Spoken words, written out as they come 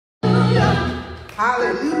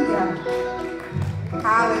Hallelujah.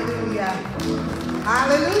 Hallelujah.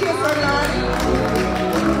 Hallelujah, somebody.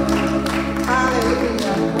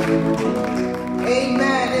 Hallelujah.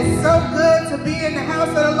 Amen. It's so good to be in the house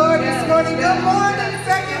of the Lord this morning. Good morning,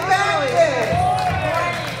 Second Baptist.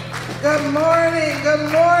 Good morning,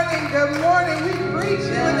 good morning, good morning. We greet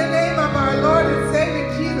you in the name of our Lord and Savior,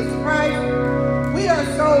 Jesus Christ. We are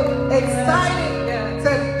so excited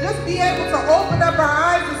to just be able to open up our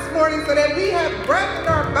eyes this morning so that we have breath in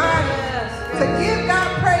our bodies to give God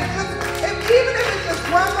praise. Even if it's just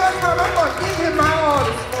one more time, I'm going to give him my all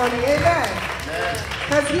this morning. Amen.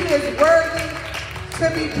 Because he is worthy to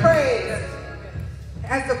be praised.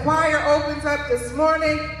 As the choir opens up this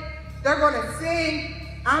morning, they're going to sing,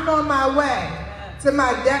 I'm on my way to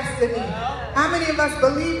my destiny. How many of us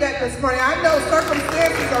believe that this morning? I know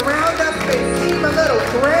circumstances around us may seem a little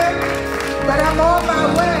grim, but I'm on my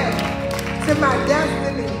way to my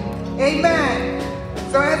destiny. Amen.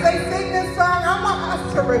 So as they sing this song, I want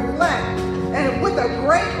us to reflect. And with a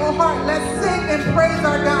grateful heart, let's sing and praise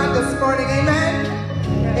our God this morning. Amen.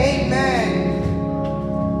 Amen.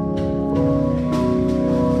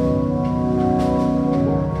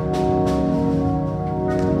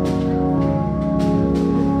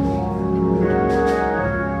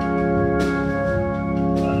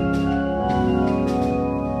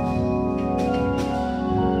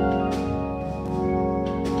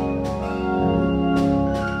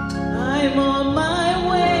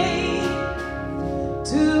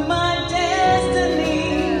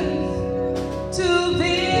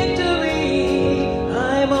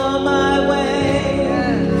 My way.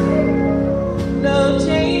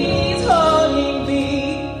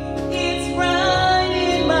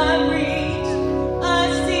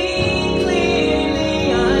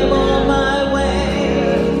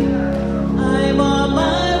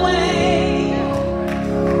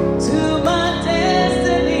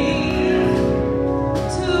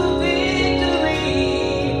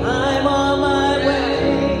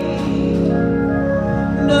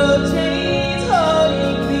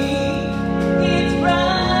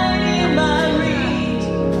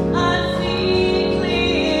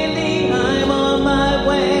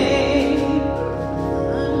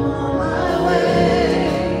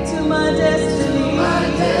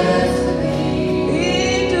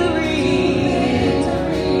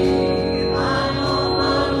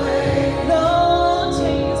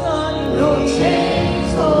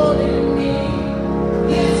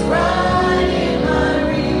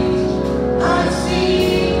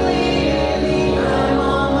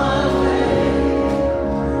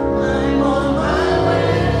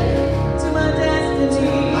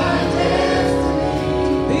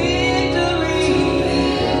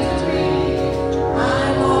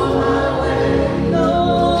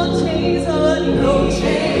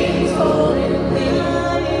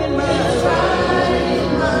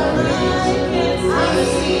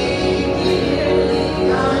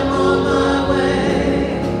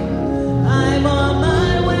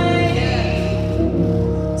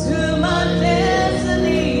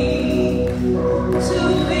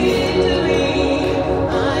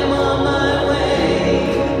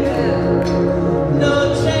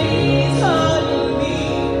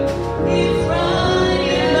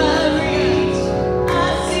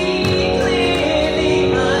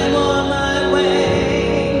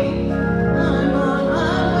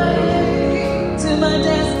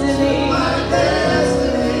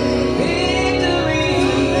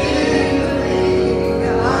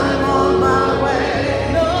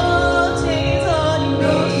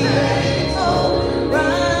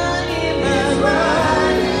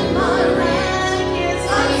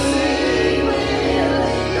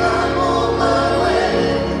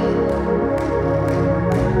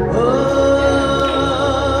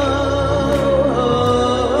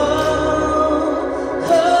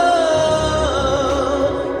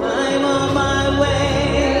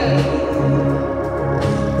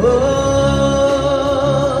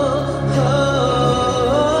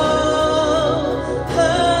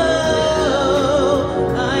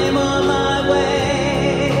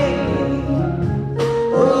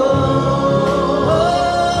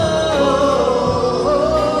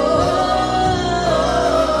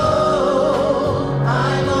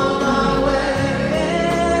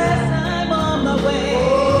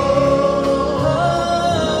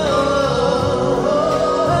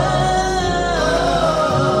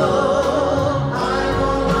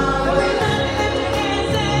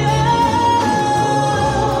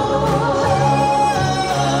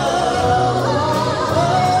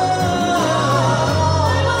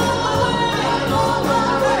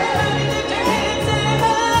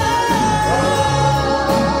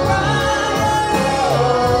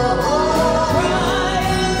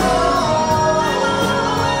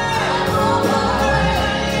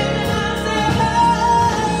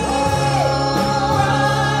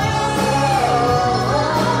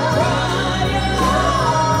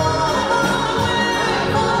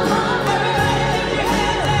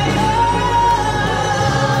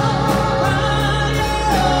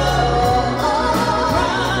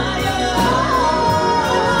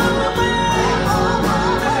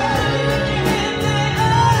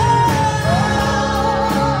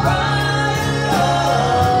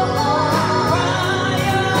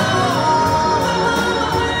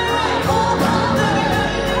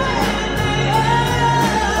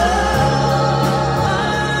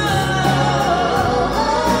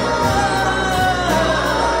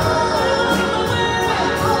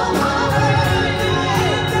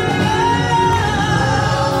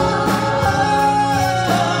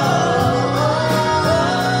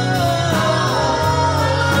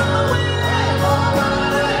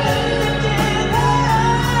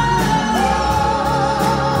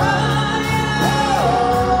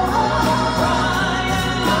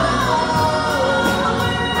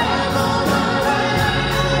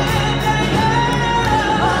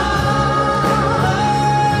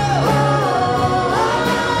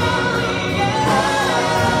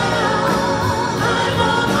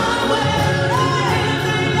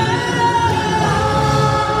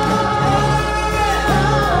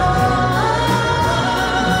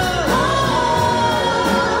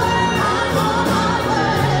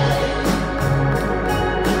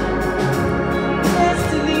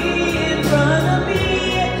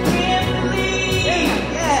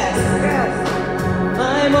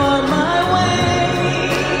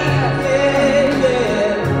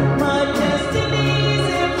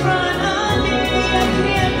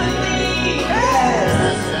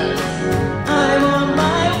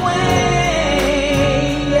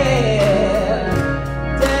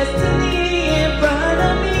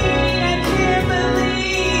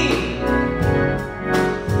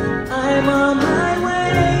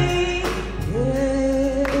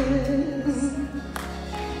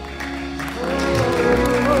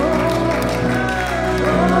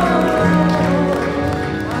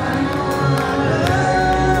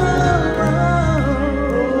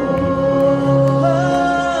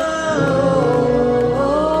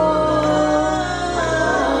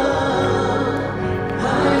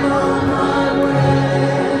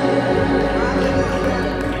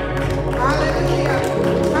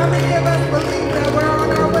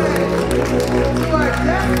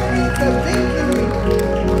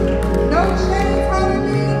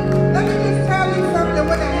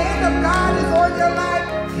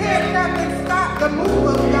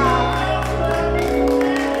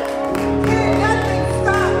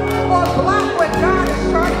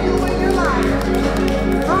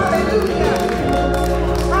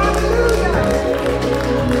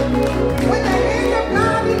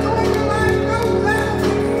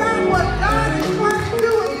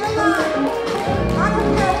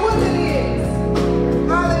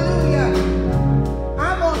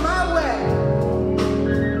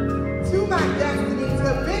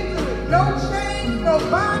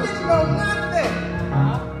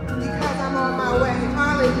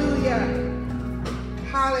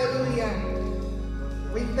 Hallelujah.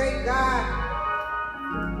 We thank God.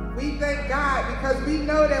 We thank God because we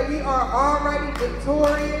know that we are already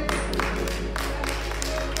victorious.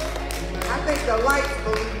 I think the lights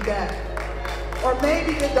believe that. Or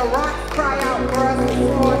maybe did the rocks cry out for us this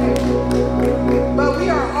morning? But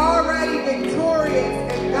we are already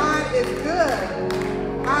victorious and God is good.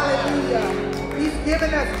 Hallelujah. He's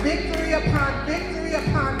given us victory upon victory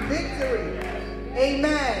upon victory.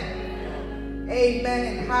 Amen.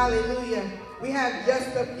 Amen. Hallelujah. We have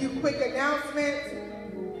just a few quick announcements.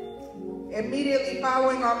 Immediately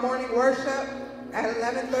following our morning worship at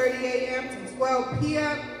 11:30 a.m. to 12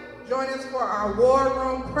 p.m., join us for our War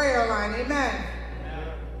Room prayer line. Amen.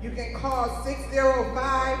 You can call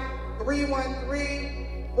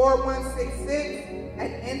 605-313-4166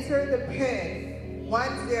 and enter the PIN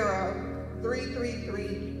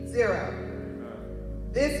 103330.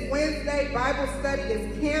 This Wednesday Bible study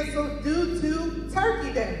is canceled due to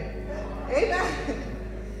Turkey Day. Amen.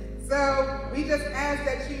 So we just ask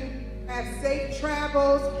that you have safe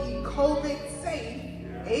travels, be COVID safe.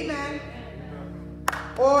 Amen.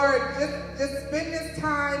 Or just spend this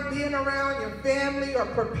time being around your family or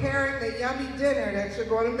preparing the yummy dinner that you're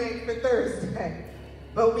going to make for Thursday.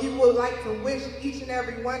 But we would like to wish each and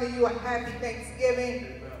every one of you a happy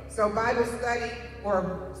Thanksgiving. So Bible study,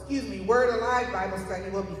 or excuse me, Word Alive Bible study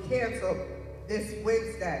will be canceled this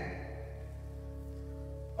Wednesday.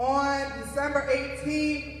 On December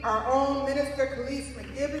 18th, our own Minister Khalees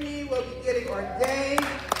McGivney will be getting ordained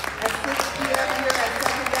at 6 p.m. here at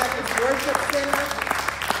Second Baptist Worship Center.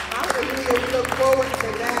 Hallelujah, we look forward to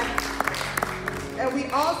that. And we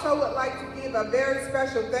also would like to give a very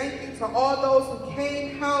special thank you to all those who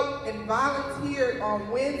came, helped, and volunteered on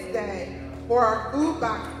Wednesday for our food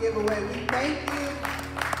box giveaway. We thank you.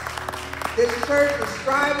 This church is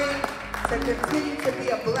striving to continue to be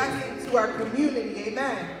a blessing to our community.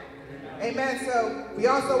 Amen. Amen. So we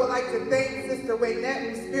also would like to thank Sister Waynette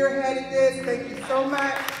who spearheaded this. Thank you so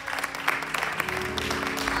much.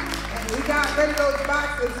 And we got rid of those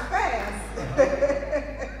boxes fast.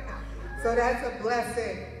 So that's a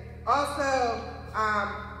blessing. Also,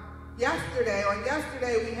 yesterday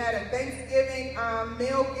we had a Thanksgiving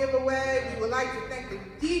meal giveaway. We would like to thank the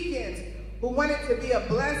deacons who wanted to be a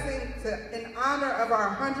blessing in honor of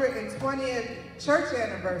our 120th church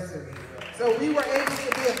anniversary. So we were able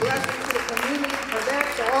to be a blessing to the community for that.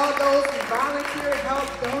 So all those who volunteered,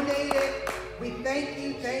 helped, donated, we thank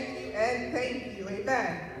you, and thank you.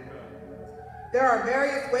 Amen. There are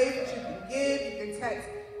various ways that you can give. You can text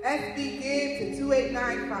SBGIVE to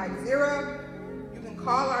 28950. You can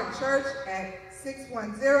call our church at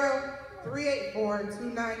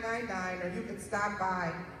 610-384-2999, or you can stop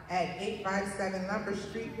by at 857 Lumber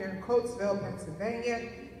Street here in Coatesville, Pennsylvania,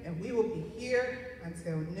 and we will be here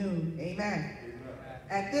until noon. Amen.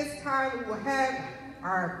 At this time, we will have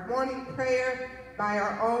our morning prayer by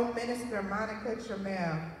our own minister, Monica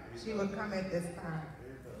Trammell. She will come at this time.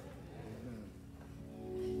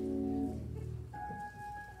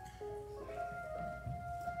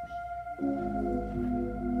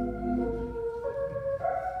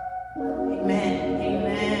 Amen.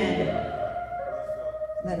 Amen.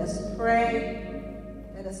 Let us pray.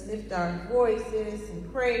 Let us lift our voices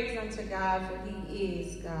and praise unto God, for He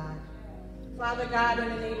is God. Father God, in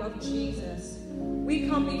the name of Jesus, we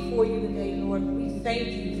come before you today, Lord. We thank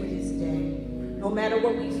you for this day. No matter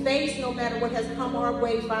what we face, no matter what has come our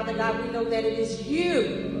way, Father God, we know that it is you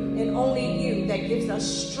and only you that gives us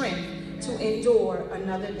strength to endure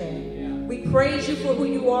another day. We praise you for who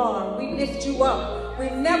you are. We lift you up. We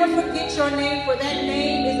never forget your name, for that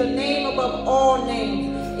name is a name above all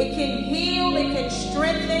names. It can heal, it can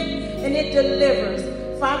strengthen, and it delivers.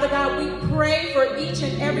 Father God, we pray for each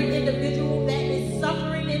and every individual that is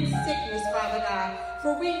suffering in sickness, Father God.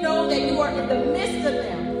 For we know that you are in the midst of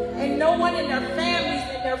them, and no one in their families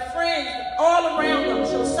and their friends all around them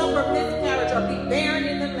shall suffer miscarriage or be barren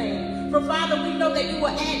in the land. For Father, we know that you will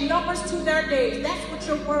add numbers to their days. That's what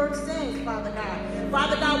your word says, Father God.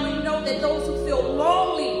 Father God, we know that those who feel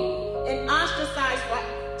lonely and ostracized,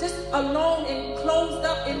 just alone and closed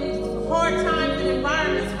up in these hard times and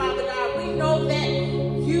environments, Father God, we know that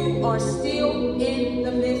you are still in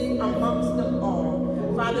the midst amongst them all.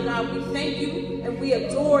 Father God, we thank you and we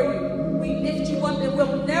adore you. We lift you up and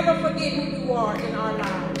we'll never forget who you are in our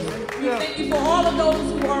lives. We thank you for all of those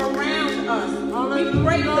who are around us. We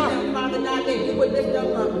pray for them, Father God, that you would lift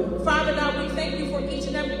them up. Father God, we thank you for each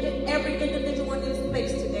and every individual in this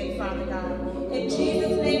place today, Father God. In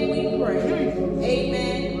Jesus' name we pray.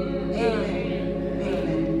 Amen. Amen.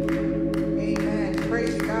 Amen. Amen.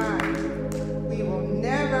 Praise God. We will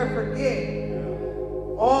never forget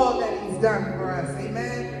all that He's done for us.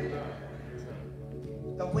 Amen.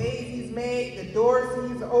 ways he's made, the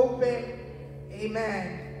doors he's opened.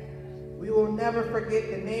 Amen. We will never forget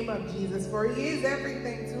the name of Jesus, for he is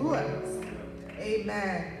everything to us.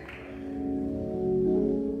 Amen.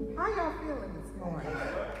 How y'all feeling this morning?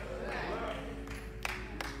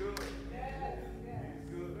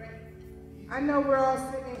 I know we're all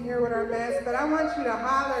sitting here with our masks, but I want you to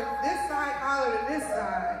holler this side, holler to this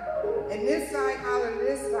side, and this side, holler to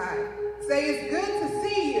this side. Say, it's good to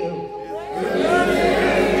see you.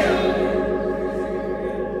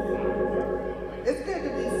 It's good to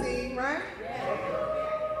be seen, right?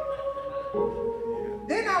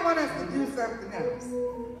 Then I want us to do something else.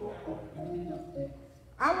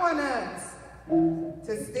 I want us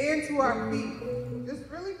to stand to our feet, just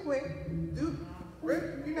really quick,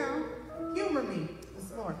 humor me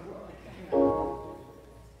this morning.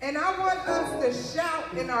 And I want us to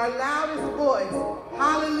shout in our loudest voice,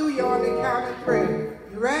 hallelujah, on the count of 3.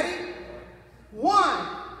 You ready? 1,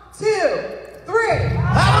 2, 3.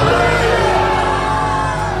 Hallelujah!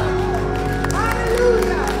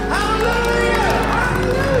 Hallelujah! Hallelujah!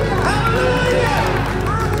 Hallelujah!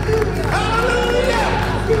 Hallelujah! Hallelujah!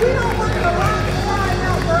 See, we don't want the rock crying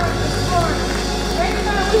out for us this morning.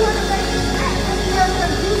 Amen. We want to make this atmosphere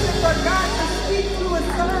conducive for God to speak to his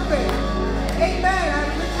servant. Amen.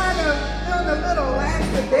 We're kind of feeling a little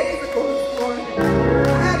lackadaisical this morning.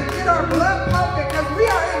 I had to get our blood pumping because we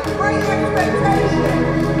are in great expectation.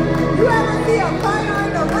 You ever see a fighter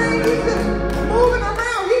in the ring? He's just moving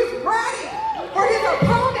around. He's ready for his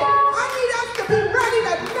opponent. I need us to be ready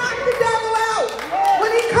to knock the devil out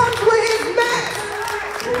when he comes with his mess.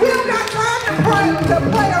 We don't got time to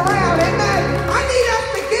play around. Amen. I need us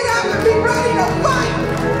to get up and be ready to fight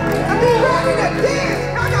and be ready to dance.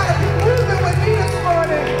 I got to be moving with me this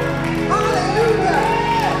morning. Hallelujah.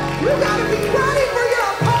 You got to be ready for your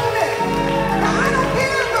opponent. Now, I don't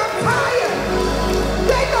care if I'm tired.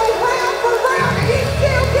 They go round for round and he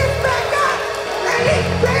still gets back up and he's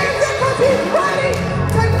dancing because he's ready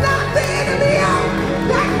to knock the enemy out.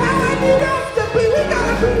 That's how I need us to be. We got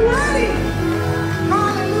to be ready.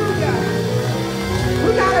 Hallelujah. We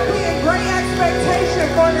got to be in great expectation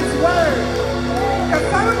for this word. Because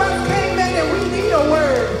some of us came in and we need a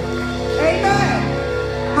word. Amen.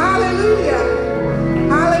 Hallelujah.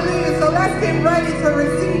 Hallelujah. So let's get ready to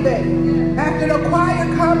receive it. After the choir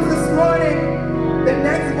comes this morning, the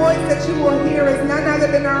next voice that you will hear is none other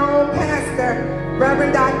than our own pastor,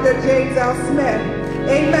 Reverend Dr. James L. Smith.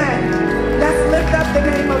 Amen. Let's lift up the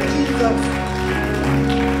name of Jesus.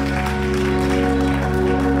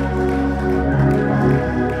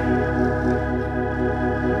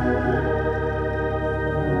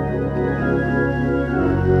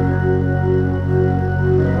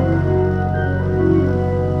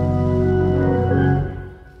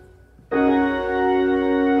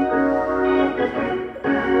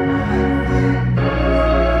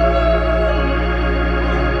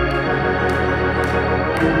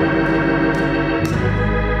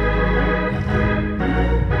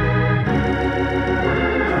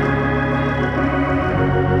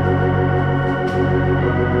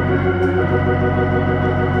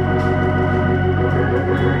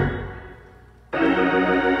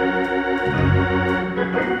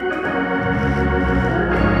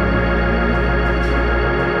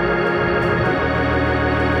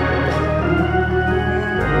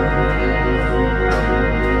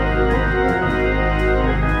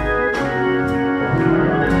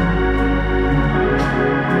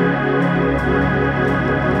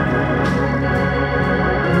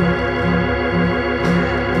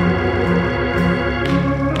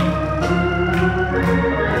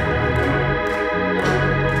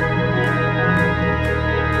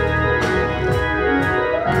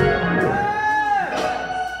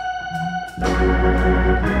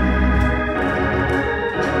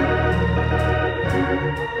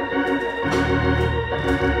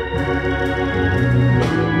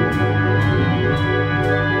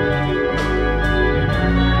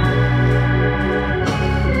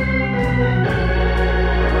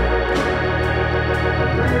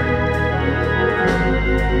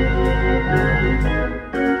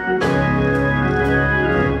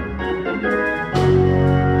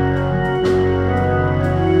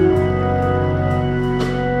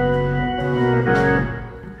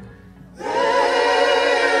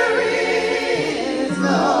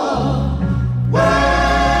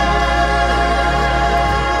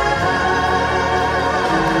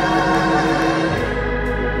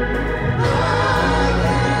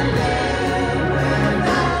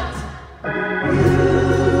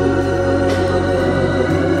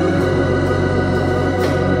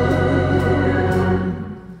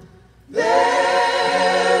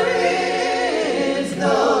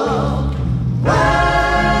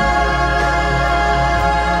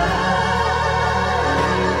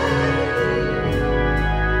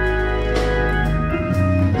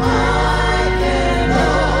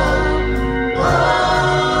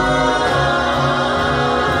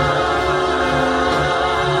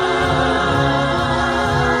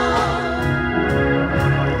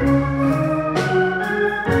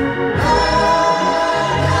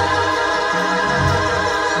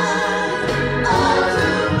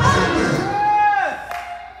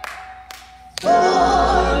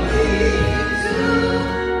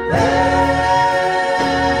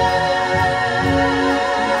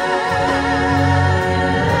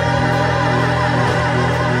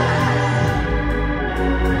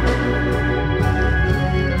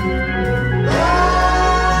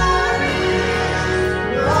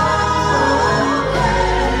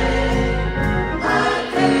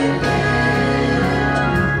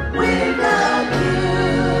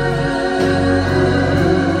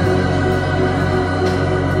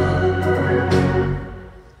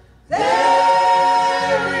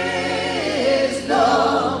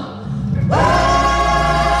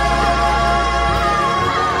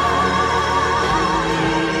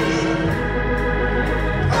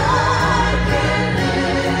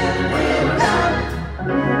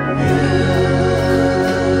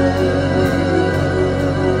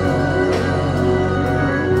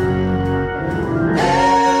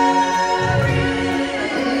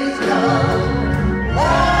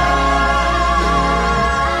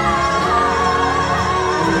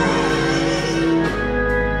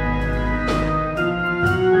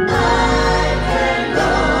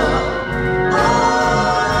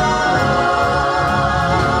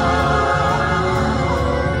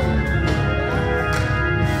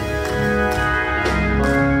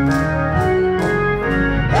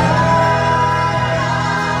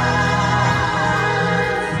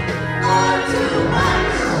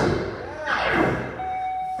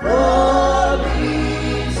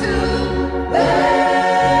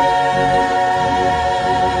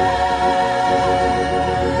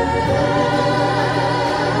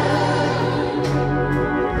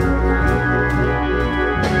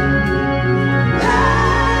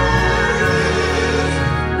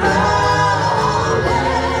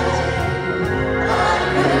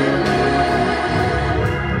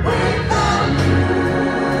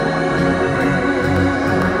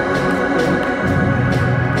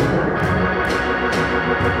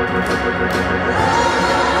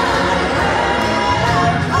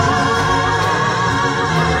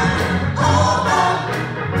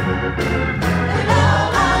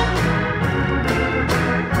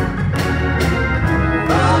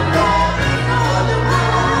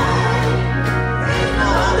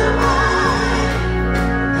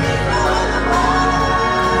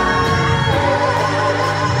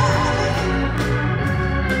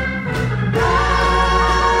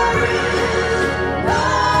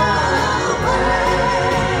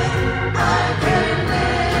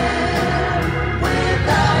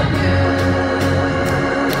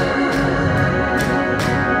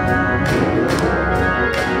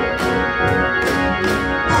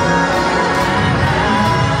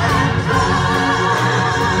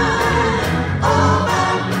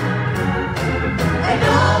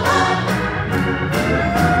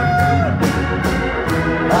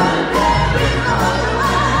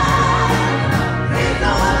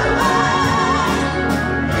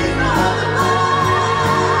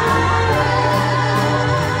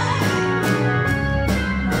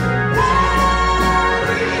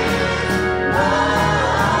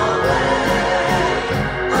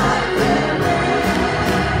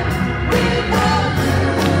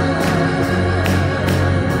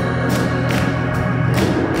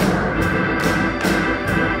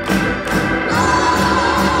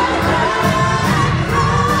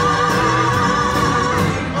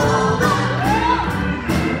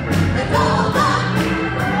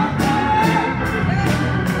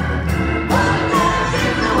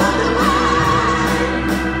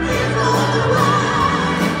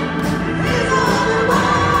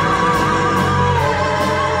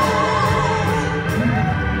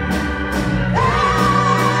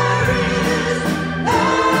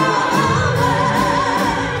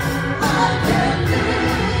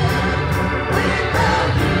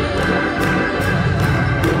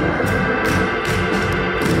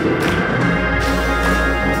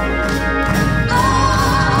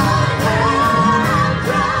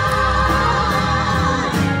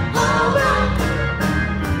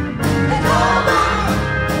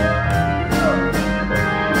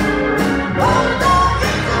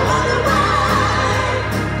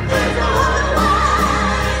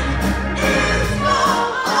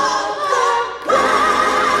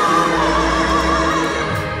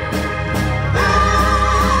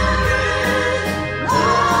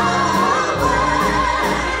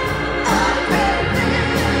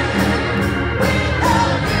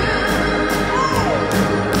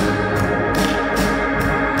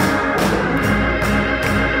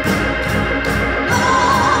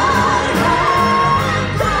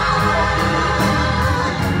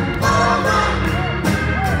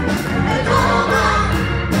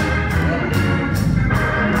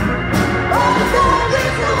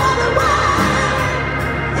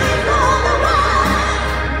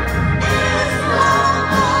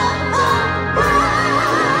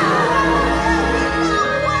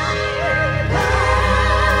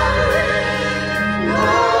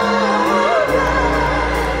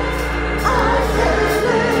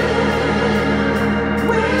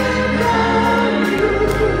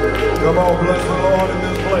 in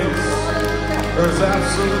this place. There's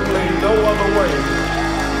absolutely no other way.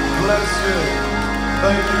 Bless you.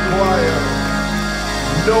 Thank you, choir.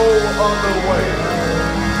 No other way.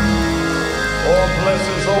 Oh, bless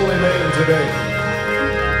his holy name today.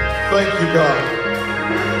 Thank you, God.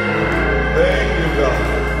 Thank you, God.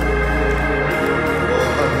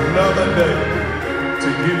 For another day to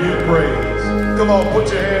give you praise. Come on,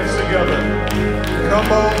 put your hands together. Come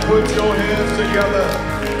on, put your hands together.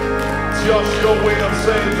 Just your way of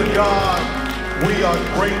saying to God, we are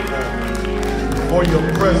grateful for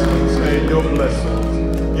your presence and your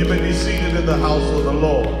blessings. You may be seated in the house of the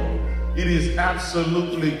Lord. It is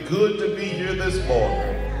absolutely good to be here this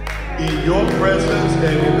morning in your presence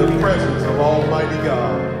and in the presence of Almighty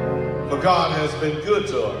God. For God has been good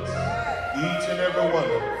to us, each and every one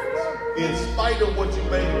of us. In spite of what you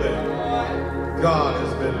may think, God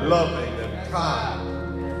has been loving and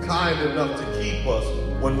kind enough to keep us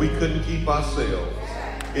when we couldn't keep ourselves.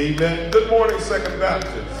 Amen. Good morning, Second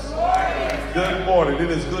Baptist. Good morning. It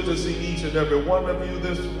is good to see each and every one of you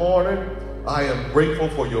this morning. I am grateful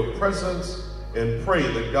for your presence and pray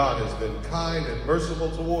that God has been kind and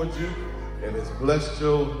merciful towards you and has blessed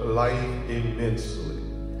your life immensely.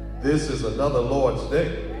 This is another Lord's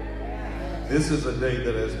Day. This is a day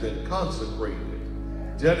that has been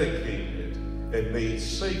consecrated, dedicated, and made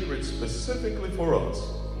sacred specifically for us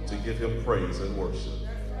to give him praise and worship.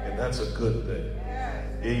 And that's a good thing.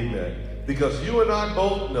 Amen. Because you and I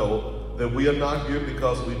both know that we are not here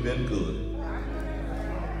because we've been good.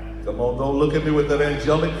 Come on, don't look at me with that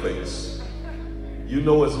angelic face. You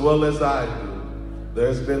know as well as I do,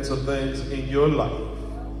 there's been some things in your life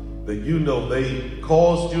that you know they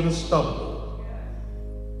caused you to stumble.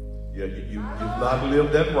 Yeah, you've not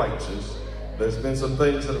lived that righteous. There's been some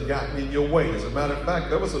things that have gotten in your way. As a matter of fact,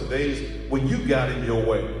 there were some days when you got in your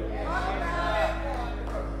way.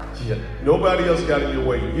 Yeah, nobody else got in your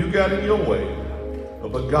way. You got in your way.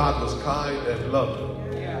 But God was kind and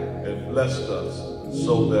loving and blessed us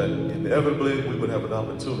so that inevitably we would have an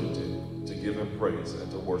opportunity to give him praise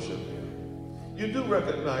and to worship him. You do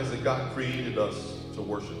recognize that God created us to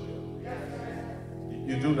worship him.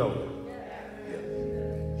 You do know that.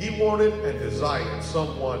 He wanted and desired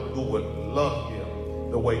someone who would love him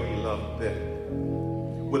the way he loved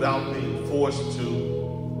them without being forced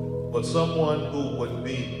to, but someone who would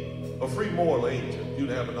be a free moral agent. You'd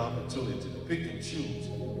have an opportunity to pick and choose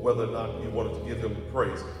whether or not you wanted to give him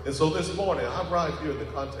praise. And so this morning, I arrived here in the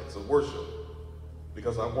context of worship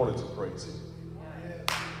because I wanted to praise him.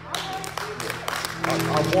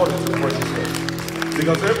 I wanted to praise him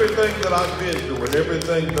because everything that I've been through and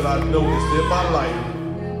everything that I've noticed in my life,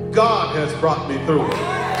 God has brought me through it.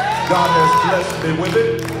 God has blessed me with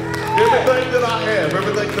it. Everything that I have,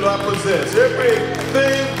 everything that I possess,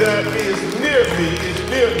 everything that is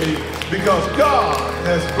near me because God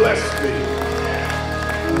has blessed me.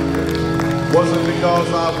 Wasn't because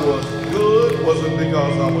I was good, wasn't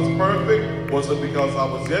because I was perfect, wasn't because I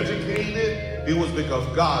was educated. It was because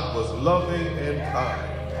God was loving and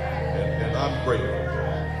kind. And I'm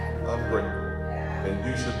grateful. I'm grateful. And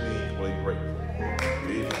you should be equally grateful.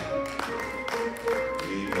 Amen.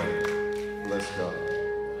 Amen. Bless God.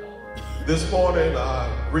 This morning,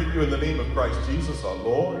 I greet you in the name of Christ Jesus, our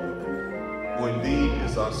Lord, who indeed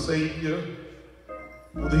is our Savior.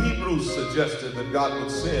 The Hebrews suggested that God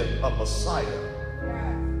would send a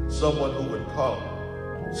Messiah, someone who would come,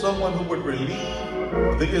 someone who would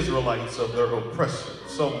relieve the Israelites of their oppression,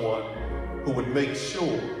 someone who would make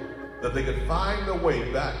sure that they could find their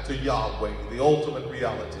way back to Yahweh, the ultimate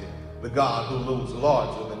reality, the God who looms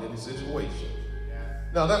larger than any situation.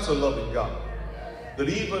 Now that's a loving God, that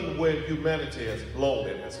even when humanity has blown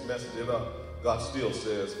it, has messed it up, God still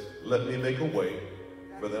says, let me make a way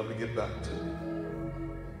for them to get back to me.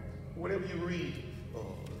 Whenever you read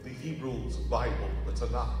the Hebrews Bible, the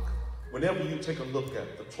Tanakh, whenever you take a look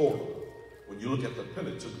at the Torah, when you look at the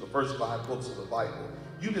Pentateuch, the first 5 books of the Bible,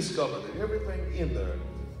 you discover that everything in there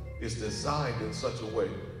is designed in such a way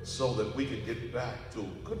so that we can get back to a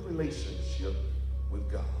good relationship with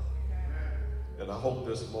God. And I hope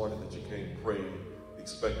this morning that you came praying,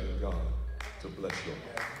 expecting God to bless your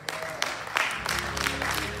life.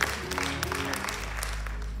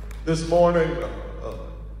 This morning,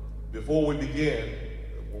 before we began,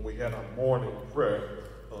 when we had our morning prayer,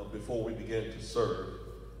 before we began to serve,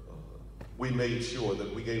 we made sure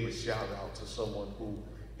that we gave a shout out to someone who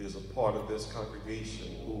is a part of this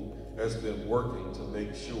congregation, who has been working to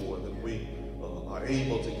make sure that we are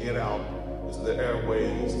able to get out into the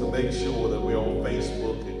airways, to make sure that we're on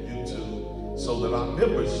Facebook and YouTube, so that our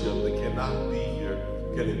membership that cannot be here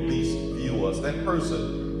can at least view us. That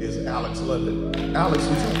person is Alex London. Alex,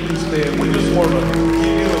 would you please stand? We just want to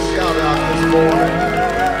give you a shout out this morning.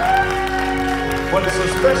 But it's a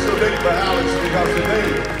special day for Alex because today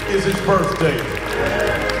is his birthday.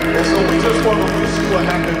 And so we just want to wish you a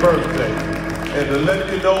happy birthday. And to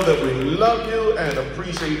let you know that we love you and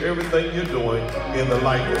appreciate everything you're doing in the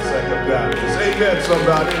life of Second Baptist. Amen,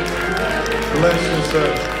 somebody. Bless you, sir.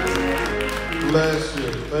 Bless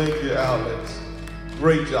you. Thank you, Alex.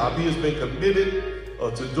 Great job. He has been committed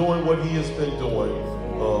to doing what he has been doing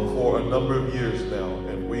for a number of years now.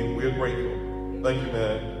 And we're grateful. Thank you,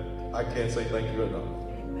 man. I can't say thank you enough.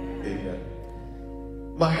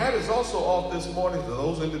 Amen. My hat is also off this morning to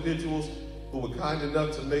those individuals who were kind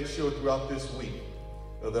enough to make sure throughout this week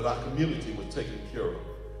that our community was taken care of.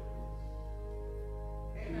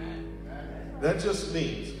 Amen. That just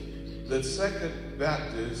means that Second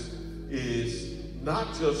Baptist is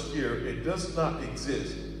not just here, it does not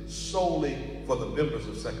exist solely for the members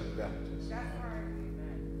of Second Baptist.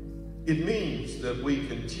 It means that we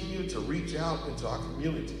continue to reach out into our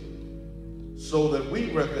community so that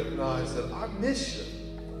we recognize that our mission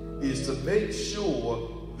is to make sure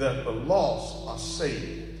that the lost are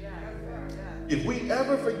saved. If we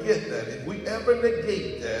ever forget that, if we ever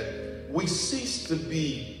negate that, we cease to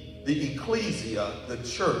be the ecclesia, the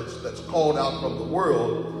church that's called out from the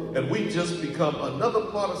world, and we just become another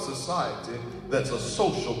part of society that's a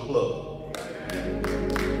social club.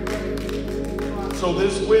 So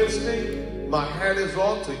this Wednesday, my hat is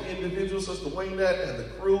off to individuals, Sister Waynette and the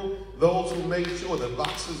crew, those who made sure that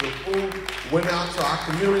boxes of food went out to our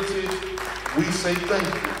community. We say thank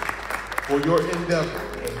you for your endeavor,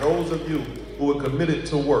 and those of you who are committed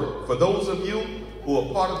to work. For those of you who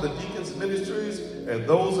are part of the deacons ministries, and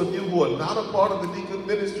those of you who are not a part of the deacon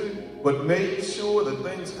ministry, but made sure that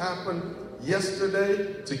things happened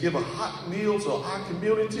yesterday to give a hot meal to our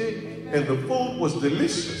community, and the food was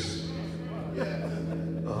delicious.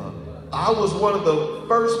 I was one of the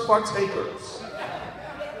first partakers.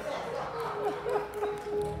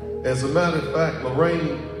 As a matter of fact,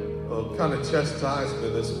 Lorraine kind of chastised me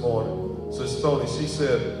this morning. Sister Tony, she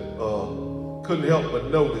said, couldn't help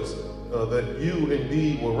but notice that you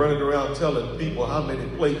indeed were running around telling people how many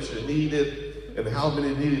plates you needed and how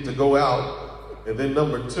many needed to go out. And then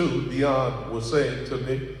number two, Dion was saying to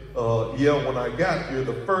me, yeah, when I got here,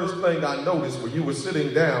 the first thing I noticed was you were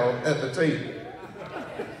sitting down at the table.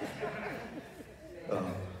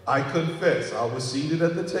 I confess, I was seated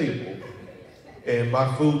at the table and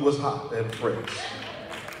my food was hot and fresh.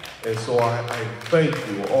 And so I thank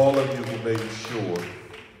you, all of you who made sure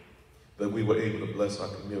that we were able to bless our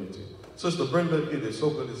community. Sister Brenda, it is so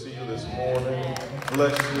good to see you this morning.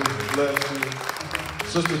 Bless you, bless you.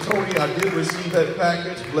 Sister Tony, I did receive that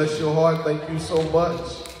package. Bless your heart, thank you so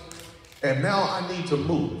much. And now I need to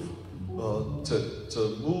move,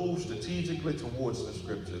 to move strategically towards the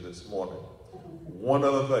scripture this morning. One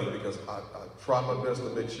other thing, because I try my best to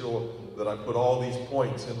make sure that I put all these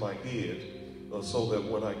points in my head so that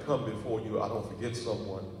when I come before you, I don't forget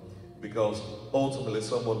someone, because ultimately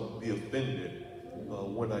someone will be offended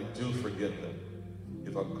when I do forget them.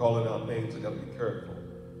 If I'm calling out names, I gotta be careful.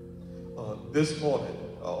 This morning,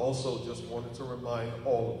 I also just wanted to remind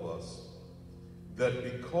all of us that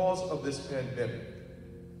because of this pandemic,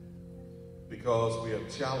 because we have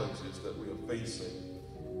challenges that we are facing,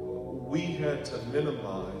 we had to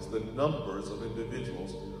minimize the numbers of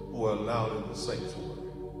individuals who are allowed in the sanctuary.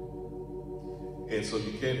 And so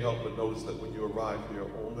you can't help but notice that when you arrive here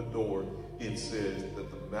on the door, it says that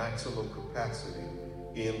the maximum capacity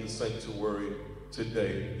in the sanctuary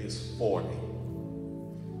today is 40.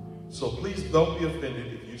 So please don't be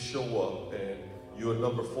offended if you show up and you're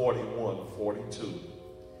number 41, 42,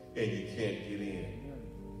 and you can't get in.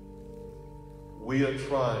 We are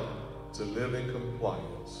trying to live in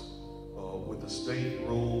compliance with the state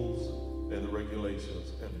rules and the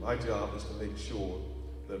regulations. And my job is to make sure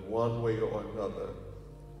that one way or another,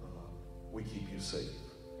 we keep you safe.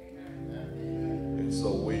 And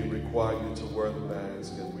so we require you to wear the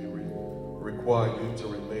mask, and we require you to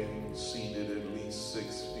remain seated at least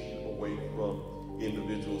 6 feet away from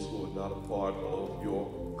individuals who are not a part of your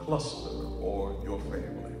cluster or your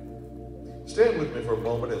family. Stand with me for a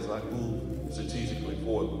moment as I move strategically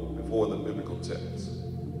before the biblical text.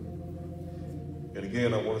 And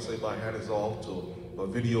again, I want to say my hat is off to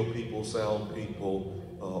video people, sound people,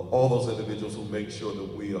 all those individuals who make sure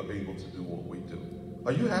that we are able to do what we do.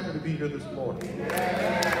 Are you happy to be here this morning?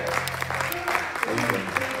 Amen.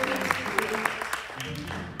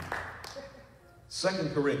 2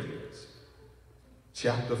 Corinthians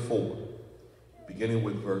chapter 4, beginning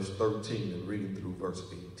with verse 13 and reading through verse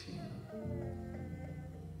 18.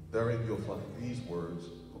 Therein you'll find these words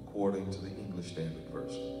according to the English Standard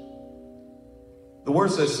Version. The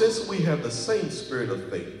word says, since we have the same spirit of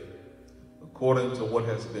faith, according to what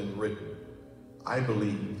has been written, I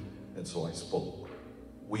believed, and so I spoke.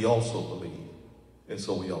 We also believe, and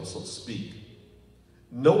so we also speak,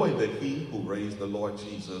 knowing that he who raised the Lord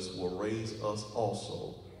Jesus will raise us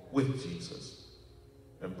also with Jesus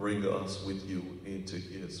and bring us with you into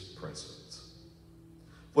his presence.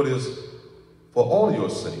 For it is for all your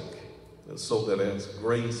sake, so that as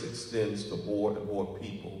grace extends to more and more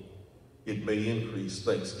people, it may increase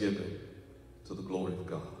thanksgiving to the glory of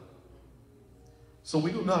God. So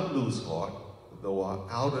we do not lose heart, though our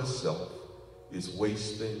outer self is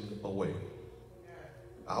wasting away.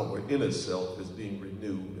 Our inner self is being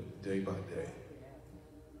renewed day by day.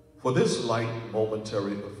 For this light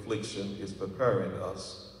momentary affliction is preparing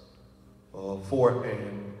us for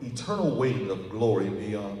an eternal weight of glory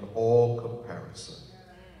beyond all comparison,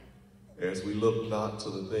 as we look not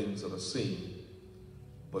to the things that are seen,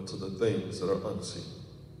 but to the things that are unseen.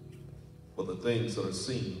 For the things that are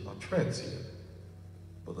seen are transient,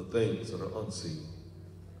 but the things that are unseen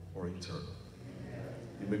are eternal.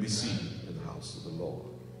 You may be seated in the house of the Lord.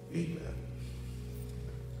 Amen.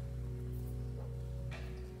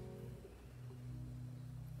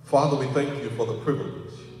 Father, we thank you for the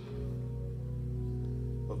privilege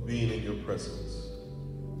of being in your presence.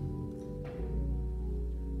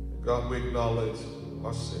 God, we acknowledge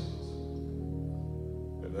our sins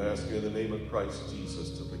and ask you in the name of Christ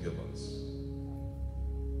Jesus to forgive us.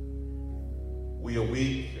 We are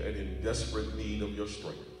weak and in desperate need of your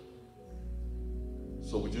strength.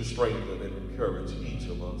 So would you strengthen and encourage each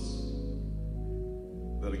of us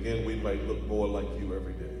that again we might look more like you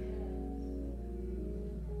every day.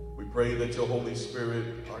 We pray that your Holy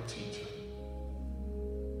Spirit, our teacher,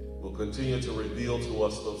 will continue to reveal to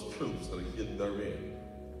us those truths that are hidden therein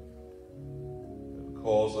and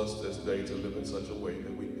cause us this day to live in such a way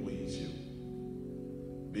that we please you.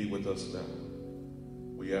 Be with us now.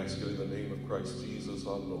 We ask it in the name of Christ Jesus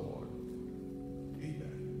our Lord.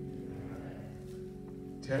 Amen.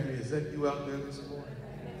 Tammy, is that you out there this morning?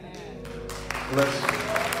 Bless you.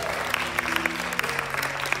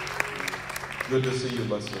 Good to see you,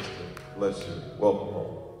 my sister. Bless you. Welcome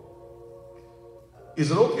home.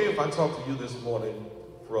 Is it okay if I talk to you this morning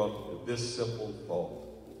from this simple thought?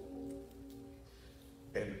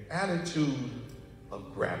 An attitude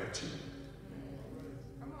of gratitude.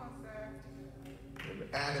 Come on, sir. An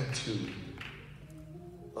attitude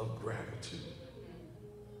of gratitude.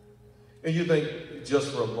 And you think,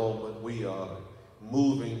 just for a moment, we are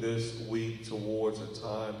moving this week towards a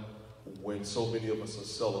time when so many of us are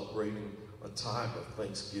celebrating a time of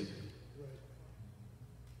Thanksgiving.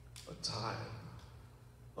 A time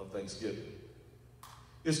of Thanksgiving.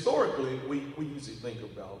 Historically, we usually think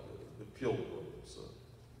about the pilgrims,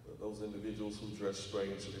 those individuals who dressed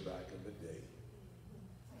strangely back in the day.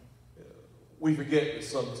 We forget that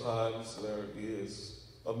sometimes there is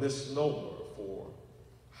a misnomer for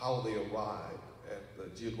how they arrived at the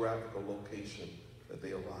geographical location that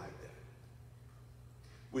they arrived at.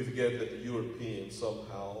 We forget that the Europeans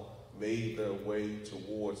somehow made their way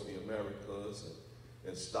towards the Americas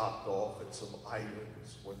and stopped off at some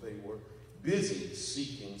islands where they were busy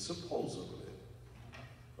seeking, supposedly,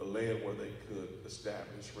 a land where they could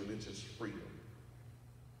establish religious freedom.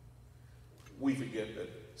 We forget that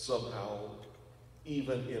somehow,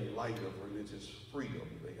 even in light of religious freedom,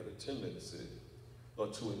 they had a tendency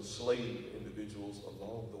to enslave individuals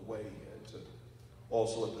along the way and to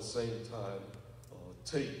also at the same time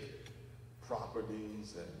take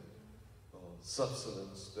properties and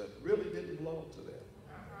substance that really didn't belong to them.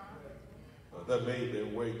 That made their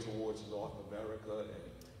way towards North America,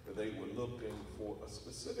 and they were looking for a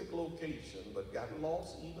specific location but got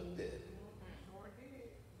lost even then.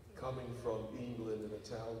 Coming from England in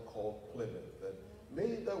a town called Plymouth, that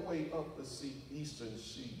made their way up the eastern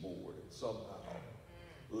seaboard and somehow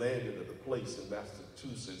landed at a place in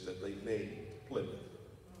Massachusetts that they named Plymouth.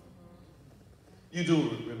 You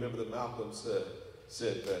do remember that Malcolm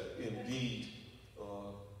said that indeed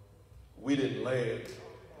we didn't land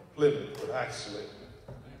at Plymouth, but actually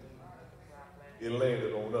it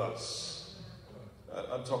landed on us.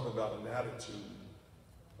 I'm talking about an attitude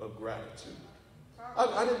of gratitude.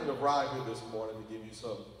 I didn't arrive here this morning to give you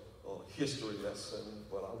some history lesson,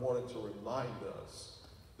 but I wanted to remind us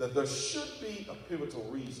that there should be a pivotal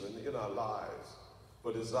reason in our lives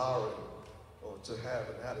for desiring to have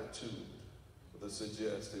an attitude that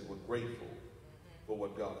suggests that we're grateful for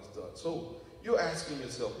what God has done. So you're asking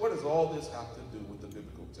yourself, what does all this have to do with the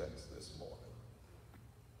biblical text this morning?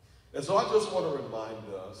 And so I just want to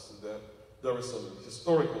remind us that there are some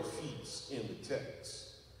historical feats in the text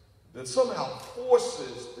that somehow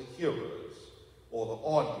forces the hearers or the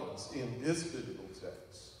audience in this biblical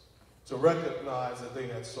text to recognize that they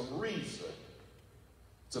had some reason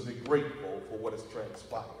to be grateful for what has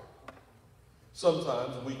transpired.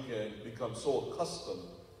 Sometimes we can become so accustomed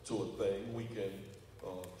to a thing, we can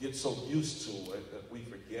get so used to it that we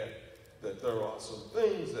forget that there are some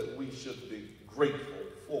things that we should be grateful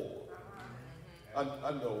for.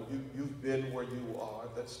 I know you've been where you are,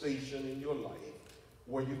 that station in your life,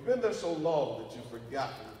 where you've been there so long that you've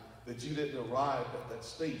forgotten that you didn't arrive at that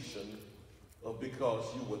station because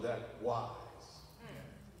you were that wise.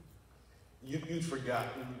 You've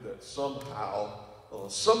forgotten that somehow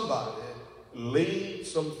somebody laid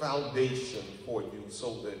some foundation for you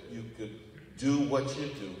so that you could do what you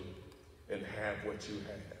do and have what you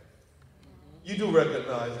have. You do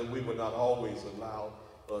recognize that we were not always allowed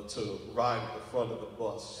to ride at the front of the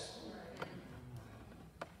bus.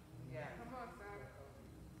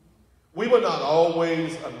 We were not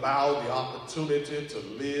always allowed the opportunity to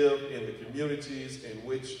live in the communities in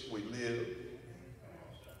which we live.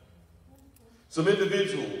 Some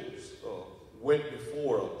individuals went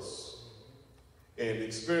before us and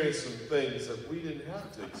experienced some things that we didn't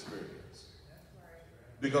have to experience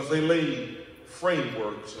because they laid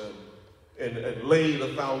frameworks and laid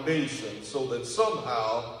a foundation so that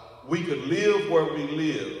somehow we could live where we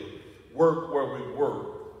live, work where we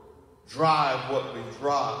work, drive what we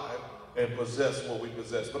drive, and possess what we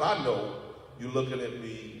possess. But I know you're looking at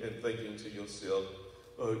me and thinking to yourself,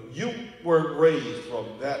 you weren't raised from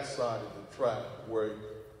that side of the track where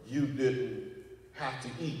you didn't have to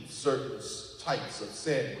eat certain types of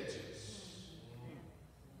sandwiches.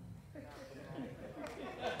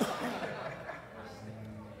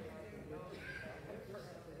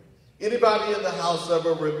 Anybody in the house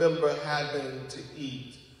ever remember having to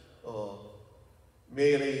eat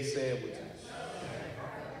mayonnaise sandwiches?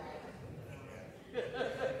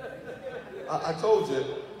 I told you,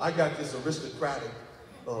 I got this aristocratic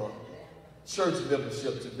church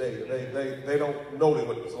membership today. They don't know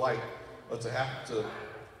what it was like to have to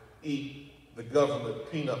eat the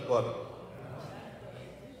government peanut butter.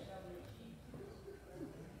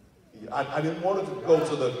 I didn't want it to go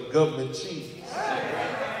to the government cheese,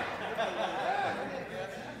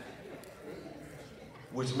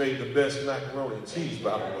 which made the best macaroni and cheese,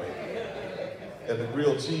 by the way, and the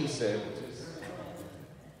grilled cheese sandwiches.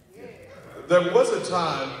 There was a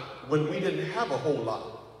time when we didn't have a whole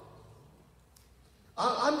lot.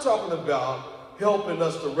 I'm talking about helping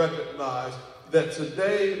us to recognize that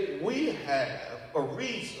today we have a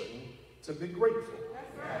reason to be grateful.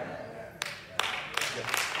 Yeah.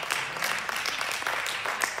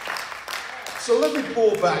 So let me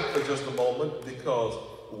pull back for just a moment, because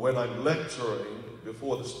when I'm lecturing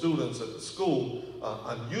before the students at the school,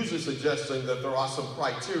 I'm usually suggesting that there are some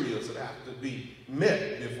criteria that have to be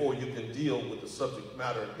met before you can deal with the subject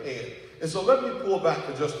matter at hand. And so let me pull back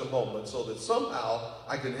for just a moment so that somehow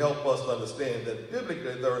I can help us to understand that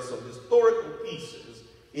biblically there are some historical pieces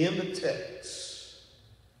in the text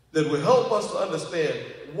that will help us to understand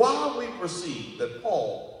why we perceive that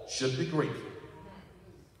Paul should be grateful.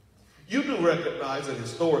 You do recognize that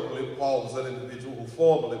historically Paul was an individual who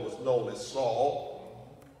formerly was known as Saul.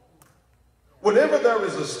 Whenever there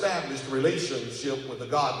is established relationship with the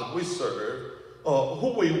God that we serve,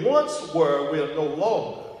 who we once were, we are no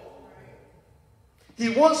longer. He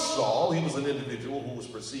was Saul. He was an individual who was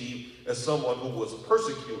perceived as someone who was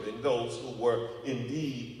persecuting those who were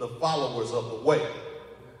indeed the followers of the way.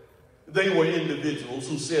 They were individuals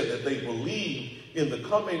who said that they believed in the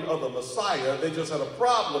coming of the Messiah. They just had a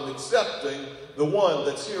problem accepting the one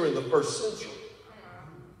that's here in the first century.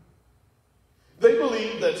 They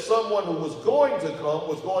believed that someone who was going to come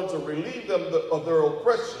was going to relieve them of their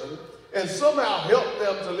oppression and somehow help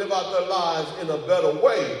them to live out their lives in a better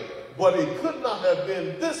way. But it could not have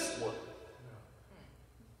been this one.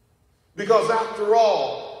 Because after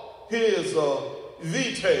all, his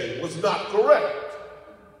vitae was not correct.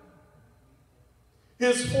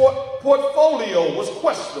 His portfolio was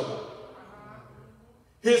questionable.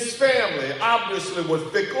 His family obviously was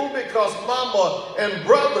fickle because mama and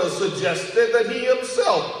brother suggested that he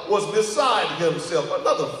himself was beside himself.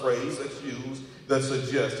 Another phrase that's used that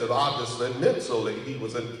suggests that obviously mentally he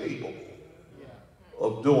was incapable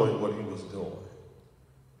of doing what he was doing.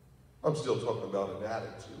 I'm still talking about an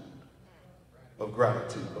attitude of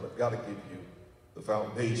gratitude, but I've got to give you the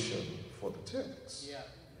foundation for the text. Yeah.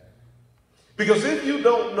 Because if you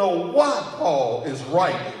don't know why Paul is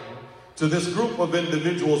writing to this group of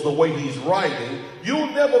individuals the way he's writing,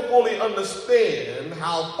 you'll never fully understand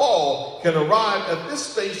how Paul can arrive at this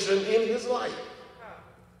station in his life.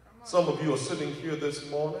 Some of you are sitting here this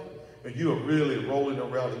morning and you are really rolling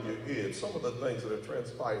around in your head some of the things that have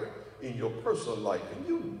transpired in your personal life, and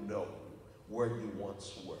you know where you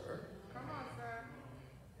once were. Come on, sir.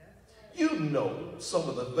 You know some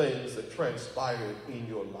of the things that transpired in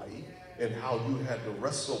your life and how you had to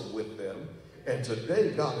wrestle with them. And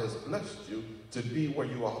today God has blessed you to be where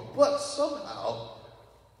you are. But somehow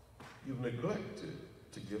you've neglected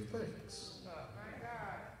to give thanks.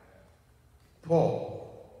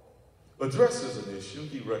 Paul addresses an issue.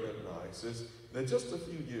 He recognizes that just a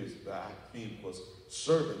few years back he was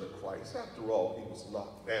serving the Christ. After all, he was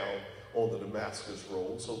knocked down on the Damascus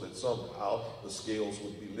road so that somehow the scales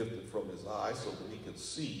would be lifted from his eyes so that he could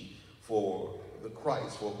see for the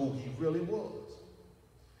Christ, for who he really was.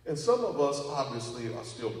 And some of us obviously are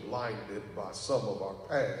still blinded by some of our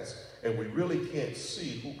past, and we really can't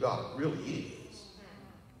see who God really is.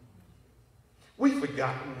 We've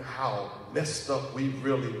forgotten how messed up we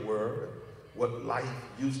really were, what life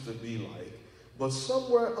used to be like. But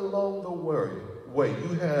somewhere along the way,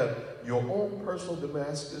 you have your own personal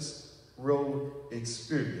Damascus Road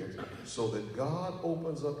experience so that God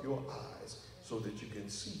opens up your eyes so that you can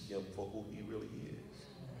see him for who he really is.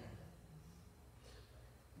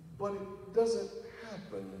 But it doesn't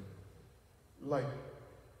happen like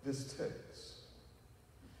this text.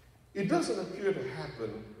 It doesn't appear to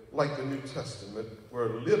happen like the New Testament, where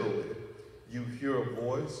literally you hear a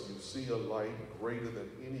voice, you see a light greater than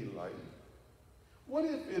any light. What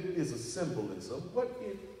if it is a symbolism? What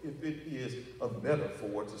if it is a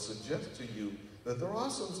metaphor to suggest to you that there are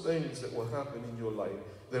some things that will happen in your life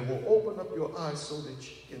that will open up your eyes so that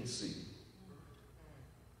you can see?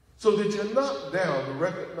 So that you're not down to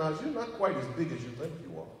recognize you're not quite as big as you think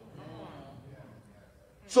you are.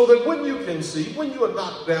 So that when you can see, when you are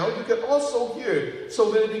knocked down, you can also hear,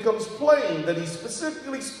 so that it becomes plain that he's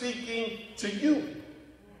specifically speaking to you.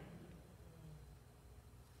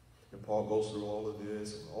 And Paul goes through all of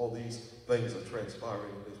this, and all these things are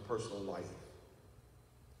transpiring in his personal life.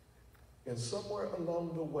 And somewhere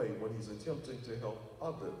along the way, when he's attempting to help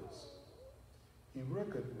others, he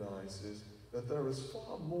recognizes that there is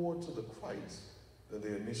far more to the Christ than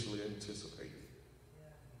they initially anticipated.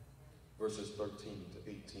 Verses 13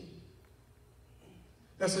 to 18.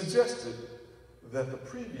 That suggested that the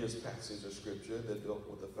previous passage of Scripture that dealt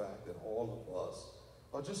with the fact that all of us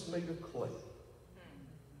are just made of clay.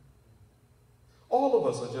 All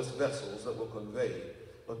of us are just vessels that will convey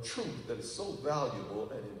a truth that is so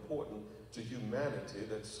valuable and important to humanity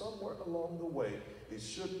that somewhere along the way it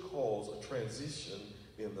should cause a transition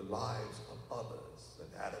in the lives of others,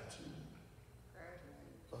 an attitude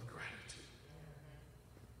of gratitude.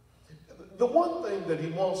 The one thing that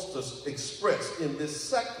he wants to express in this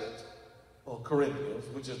second of Corinthians,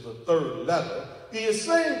 which is the third letter, he is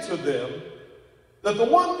saying to them that the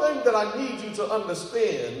one thing that I need you to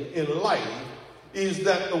understand in life is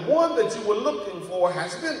that the one that you were looking for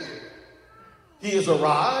has been here. He has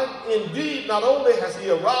arrived. Indeed, not only has he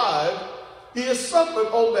arrived, he has suffered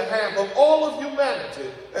on behalf of all of humanity.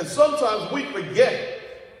 And sometimes we forget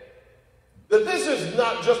that this is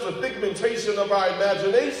not just a figmentation of our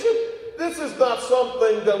imagination. This is not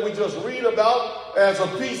something that we just read about as a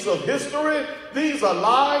piece of history. These are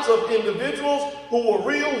lives of individuals who were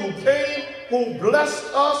real, who came, who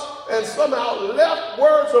blessed us, and somehow left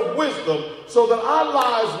words of wisdom so that our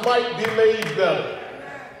lives might be made better.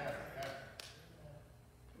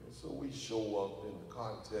 And so we show up in the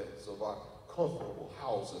context of our comfortable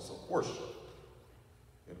houses of worship,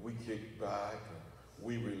 and we kick back and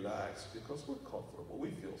we relax because we're comfortable,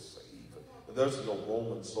 we feel safe. And there's no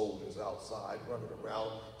Roman soldiers outside running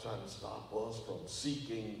around trying to stop us from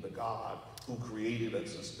seeking the God who created and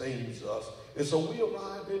sustains us. And so we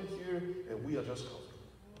arrive in here and we are just comfortable.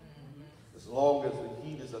 As long as the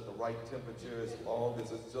heat is at the right temperature, as long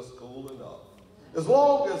as it's just cool enough, as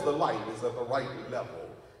long as the light is at the right level,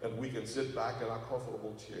 and we can sit back in our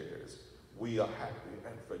comfortable chairs, we are happy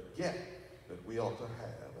and forget that we ought to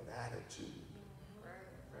have an attitude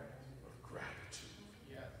of gratitude.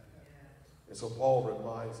 And so Paul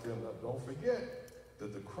reminds them that don't forget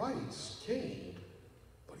that the Christ came,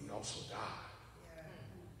 but he also died.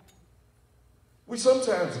 We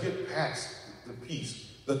sometimes get past the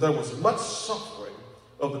piece that there was much suffering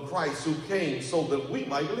of the Christ who came so that we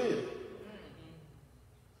might live.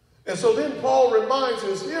 And so then Paul reminds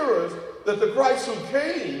his hearers that the Christ who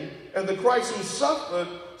came and the Christ who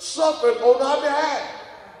suffered on our behalf.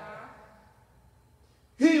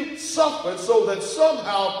 He suffered so that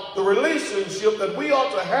somehow the relationship that we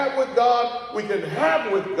ought to have with God, we can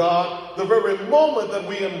have with God the very moment that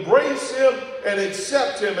we embrace him and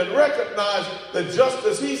accept him and recognize that just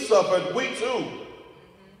as he suffered, we too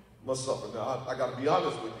must suffer. Now, I got to be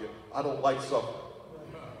honest with you. I don't like suffering.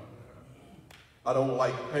 I don't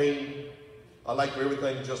like pain. I like for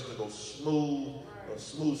everything just to go smooth,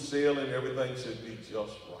 smooth sailing. Everything should be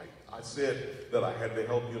just right. I said that I had to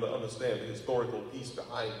help you to understand the historical piece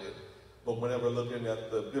behind it. But whenever looking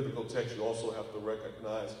at the biblical text, you also have to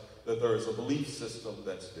recognize that there is a belief system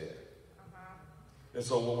that's there. And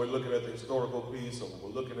so when we're looking at the historical piece and when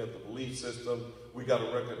we're looking at the belief system, we got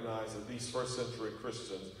to recognize that these first century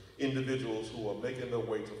Christians, individuals who are making their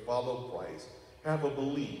way to follow Christ, have a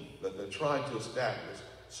belief that they're trying to establish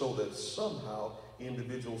so that somehow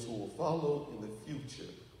individuals who will follow in the future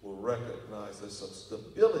will recognize there's some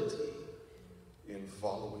stability in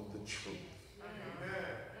following the truth. Amen.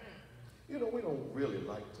 You know, we don't really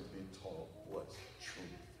like to be taught what's truth.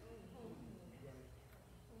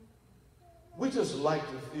 We just like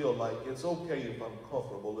to feel like it's okay if I'm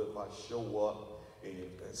comfortable if I show up and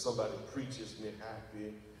somebody preaches me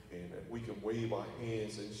happy and we can wave our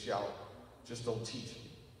hands and shout, just don't teach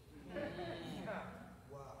me.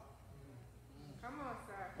 Wow. Come on,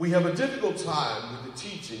 sir. We have a difficult time with the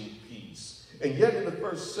teaching piece. And yet in the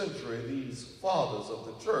first century, these fathers of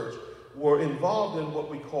the church were involved in what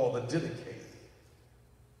we call the Didache,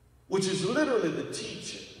 which is literally the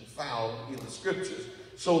teaching found in the scriptures,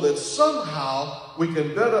 so that somehow we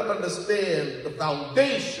can better understand the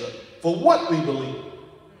foundation for what we believe.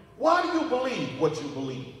 Why do you believe what you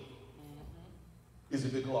believe? Is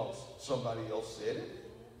it because somebody else said it?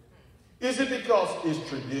 Is it because it's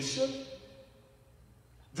tradition?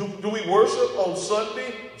 Do we worship on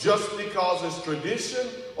Sunday just because it's tradition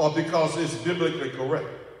or because it's biblically correct?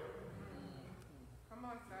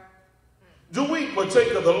 Do we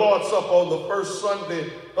partake of the Lord's Supper on the first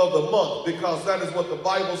Sunday of the month because that is what the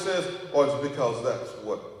Bible says, or is it because that's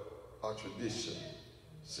what our tradition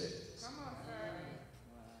says?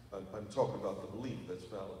 I'm talking about the belief that's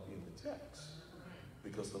found in the text,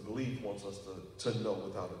 because the belief wants us to know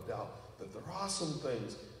without a doubt that there are some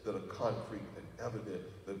things that are concrete and evident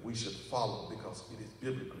that we should follow because it is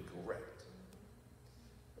biblically correct.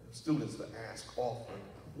 Students that ask often,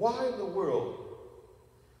 why in the world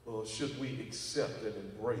should we accept and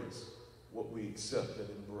embrace what we accept and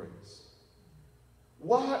embrace?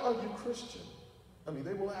 Why are you Christian? I mean,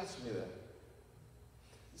 they will ask me that.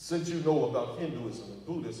 Since you know about Hinduism and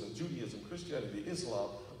Buddhism, Judaism, Christianity, Islam,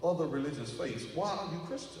 other religious faiths, why are you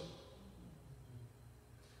Christian?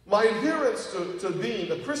 My adherence to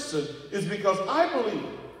being a Christian is because I believe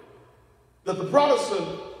that the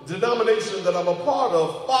Protestant denomination that I'm a part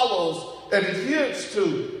of follows and adheres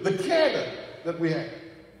to the canon that we have.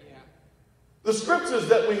 The scriptures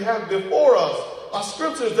that we have before us are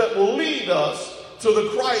scriptures that will lead us to the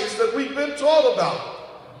Christ that we've been taught about.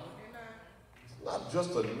 It's not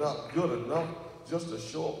just good enough just to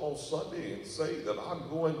show up on Sunday and say that I'm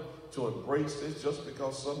going to embrace this just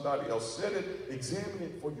because somebody else said it. Examine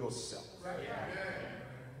it for yourself. Right.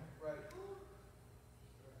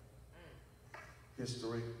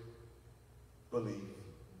 History, belief,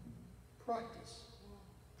 practice.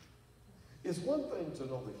 It's one thing to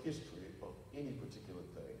know the history of any particular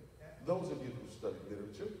thing. Those of you who study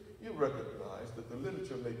literature, you recognize that the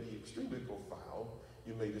literature may be extremely profound.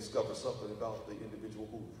 You may discover something about the individual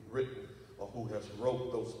who's written or who has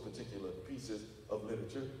wrote those particular pieces of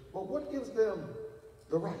literature. But what gives them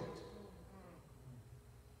the right?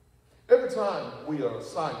 Every time we are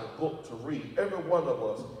assigned a book to read, every one of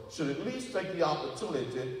us should at least take the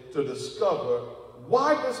opportunity to discover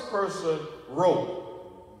why this person wrote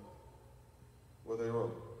what they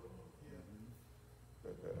wrote.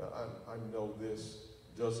 I know this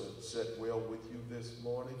doesn't sit well with you this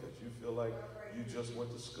morning because you feel like you just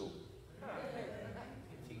went to school.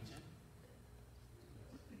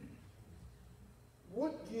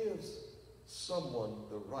 What gives someone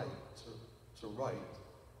the right to write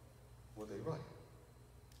what they write?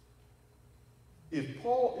 If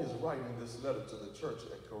Paul is writing this letter to the church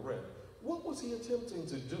at Corinth, what was he attempting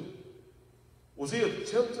to do? Was he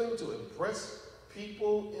attempting to impress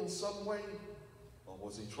people in some way? Or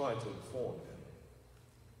was he trying to inform them?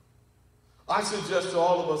 I suggest to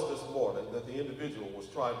all of us this morning that the individual was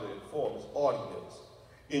trying to inform his audience,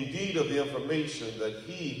 indeed, of the information that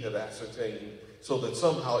he had ascertained so that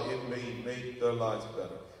somehow it may make their lives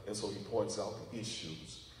better. And so he points out the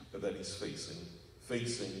issues that he's facing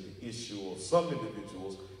the issue of some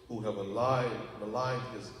individuals who have maligned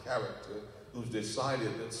his character, who's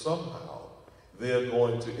decided that somehow they're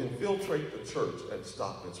going to infiltrate the church and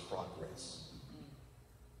stop its progress.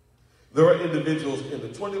 There are individuals in the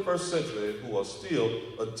 21st century who are still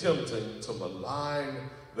attempting to malign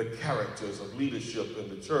the characters of leadership in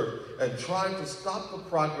the church and trying to stop the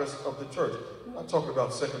progress of the church. I'm not talking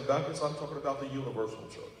about Second Baptist, I'm talking about the universal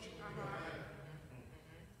church.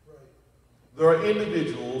 There are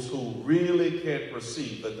individuals who really can't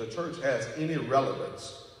perceive that the church has any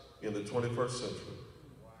relevance in the 21st century.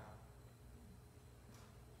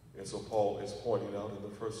 And so Paul is pointing out in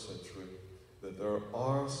the first century that there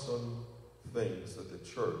are some things that the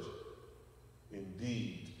church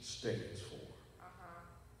indeed stands for.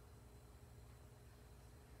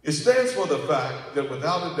 It stands for the fact that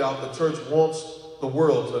without a doubt the church wants the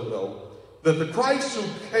world to know that the Christ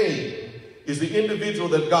who came is the individual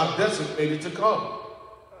that God designated to come.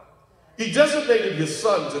 He designated his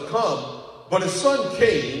son to come, but his son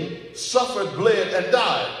came, suffered, bled, and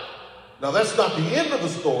died. Now that's not the end of the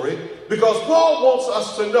story, because Paul wants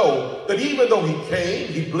us to know that even though he came,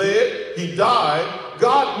 he bled, he died,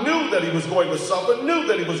 God knew that he was going to suffer, knew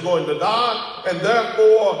that he was going to die, and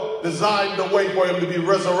therefore designed a way for him to be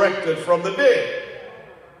resurrected from the dead.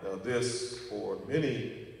 Now this, for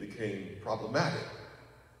many, became problematic.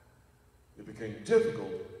 It became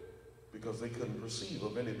difficult because they couldn't perceive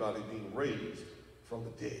of anybody being raised from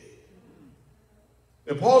the dead.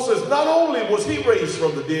 And Paul says not only was he raised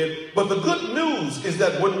from the dead, but the good news is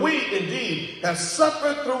that when we indeed have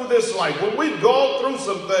suffered through this life, when we've gone through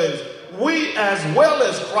some things, we as well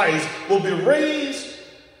as Christ will be raised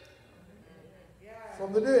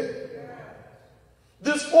from the dead.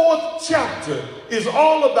 This fourth chapter is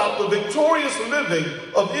all about the victorious living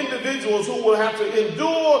of individuals who will have to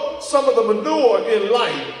endure some of the manure in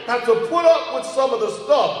life, have to put up with some of the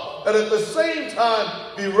stuff, and at the same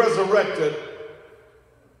time be resurrected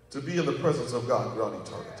to be in the presence of God throughout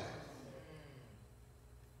eternity.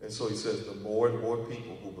 And so he says the more and more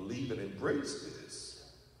people who believe and embrace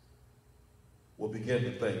this will begin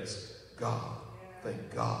to thank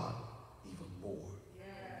God even more.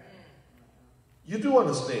 You do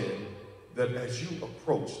understand that as you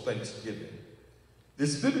approach Thanksgiving,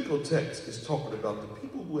 this biblical text is talking about the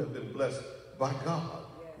people who have been blessed by God.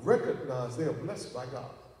 Recognize they are blessed by God.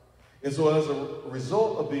 And so as a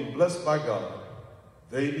result of being blessed by God,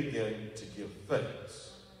 they begin to give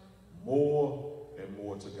thanks more and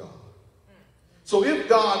more to God. So if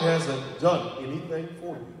God hasn't done anything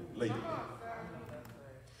for you lately,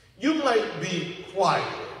 you might be quiet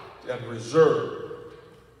and reserved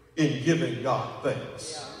in giving God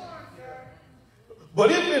thanks.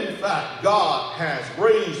 But if in fact God has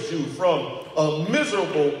raised you from a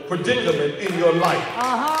miserable predicament in your life,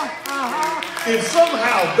 if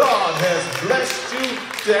somehow God has blessed you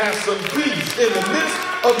to have some peace in the midst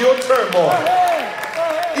of your turmoil,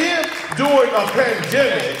 if during a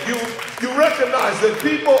pandemic you recognize that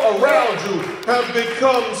people around you have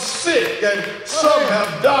become sick and some have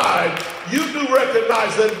died, you do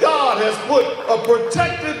recognize that God has put a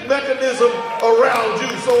protective mechanism around you.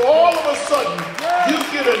 So all of a sudden, you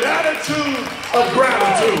get an attitude of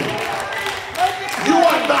gratitude. You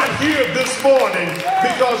are not here this morning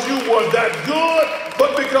because you were that good,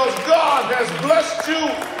 but because God has blessed you.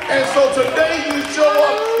 And so today you show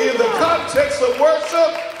up in the context of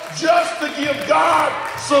worship just to give God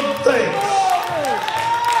some thanks.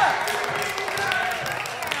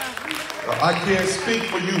 I can't speak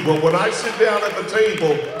for you, but when I sit down at the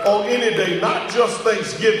table on any day, not just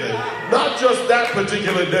Thanksgiving, not just that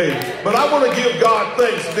particular day, but I want to give God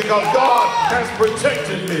thanks because God has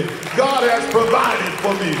protected me. God has provided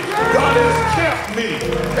for me. God has kept me.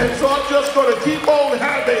 And so I'm just going to keep on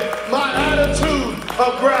having my attitude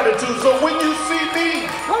of gratitude. So when you see me,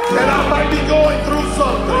 and I might be going through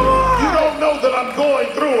something, you don't know that I'm going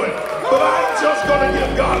through it, but I'm just going to give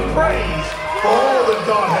God praise for all that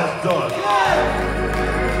God has done.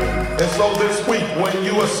 And so this week, when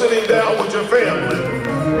you are sitting down with your family,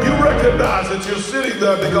 you recognize that you're sitting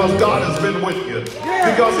there because God has been with you,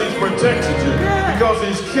 because he's protected you, because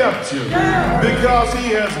he's kept you, because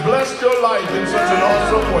he has blessed your life in such an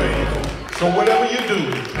awesome way. So whatever you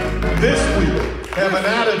do this week, have an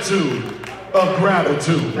attitude of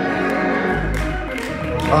gratitude.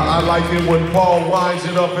 I like it when Paul winds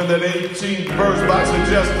it up in that 18th verse by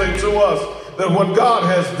suggesting to us that what God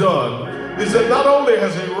has done is that not only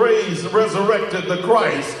has he resurrected the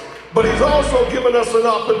Christ, but he's also given us an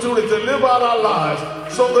opportunity to live out our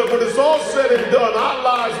lives so that when it's all said and done, our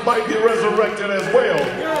lives might be resurrected as well.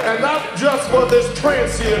 And not just for this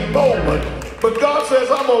transient moment, but God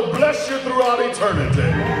says, I'm going to bless you throughout eternity.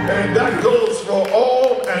 And that goes for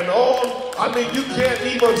on and on. I mean, you can't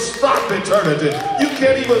even stop eternity. You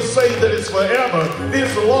can't even say that it's forever.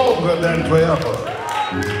 It's longer than forever.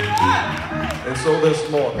 And so this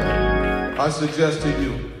morning, I suggest to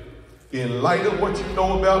you, in light of what you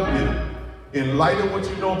know about me, in light of what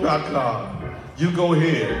you know about God, you go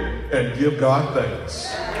ahead and give God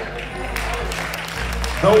thanks.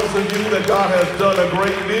 Those of you that God has done a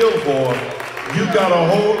great deal for, you got a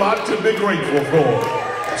whole lot to be grateful for.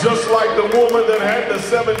 Just like the woman that had the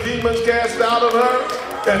 7 demons cast out of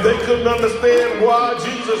her, and they couldn't understand why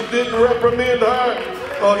Jesus didn't reprimand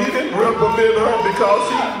her. He didn't reprimand her because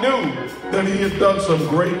he knew that he had done some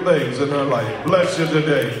great things in her life. Bless you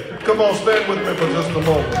today. Come on, stand with me for just a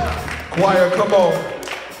moment. Choir, come on.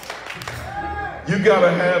 You got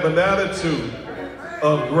to have an attitude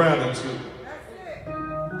of gratitude.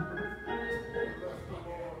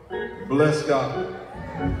 Bless God.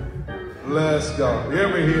 Bless God.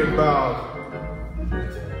 Every head bowed,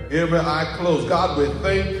 every eye closed. God, we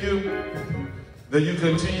thank you that you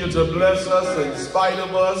continue to bless us in spite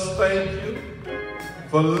of us. Thank you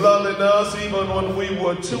for loving us even when we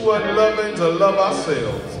were too unloving to love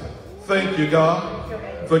ourselves. Thank you, God,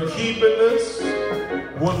 for keeping us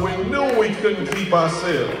when we knew we couldn't keep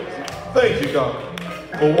ourselves. Thank you, God,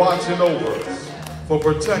 for watching over us, for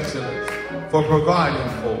protecting us, for providing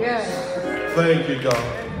for us. Thank you,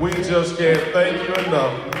 God. We just can't thank you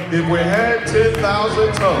enough. If we had 10,000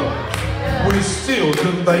 tongues, we still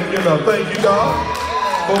couldn't thank you enough. Thank you, God,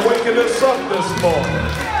 for waking us up this morning.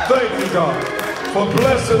 Thank you, God, for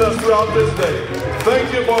blessing us throughout this day.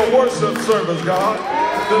 Thank you for a worship service, God,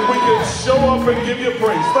 that we can show up and give you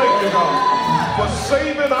praise. Thank you, God, for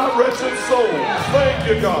saving our wretched souls. Thank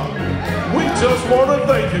you, God. We just want to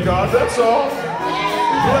thank you, God. That's all.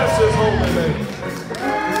 Bless his holy name.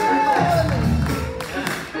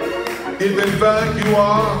 If in fact you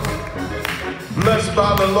are blessed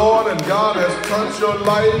by the Lord and God has touched your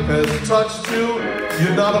life, has touched you,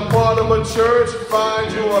 you're not a part of a church,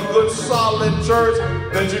 find you a good solid church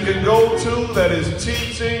that you can go to, that is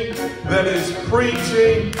teaching, that is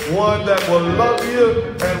preaching, one that will love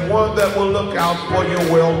you and one that will look out for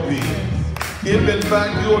your well-being. If in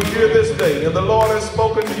fact you are here this day and the Lord has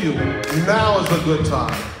spoken to you, now is a good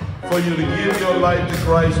time for you to give your life to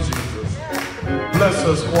Christ Jesus. Bless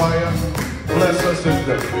us, choir. Bless us this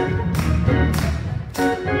day.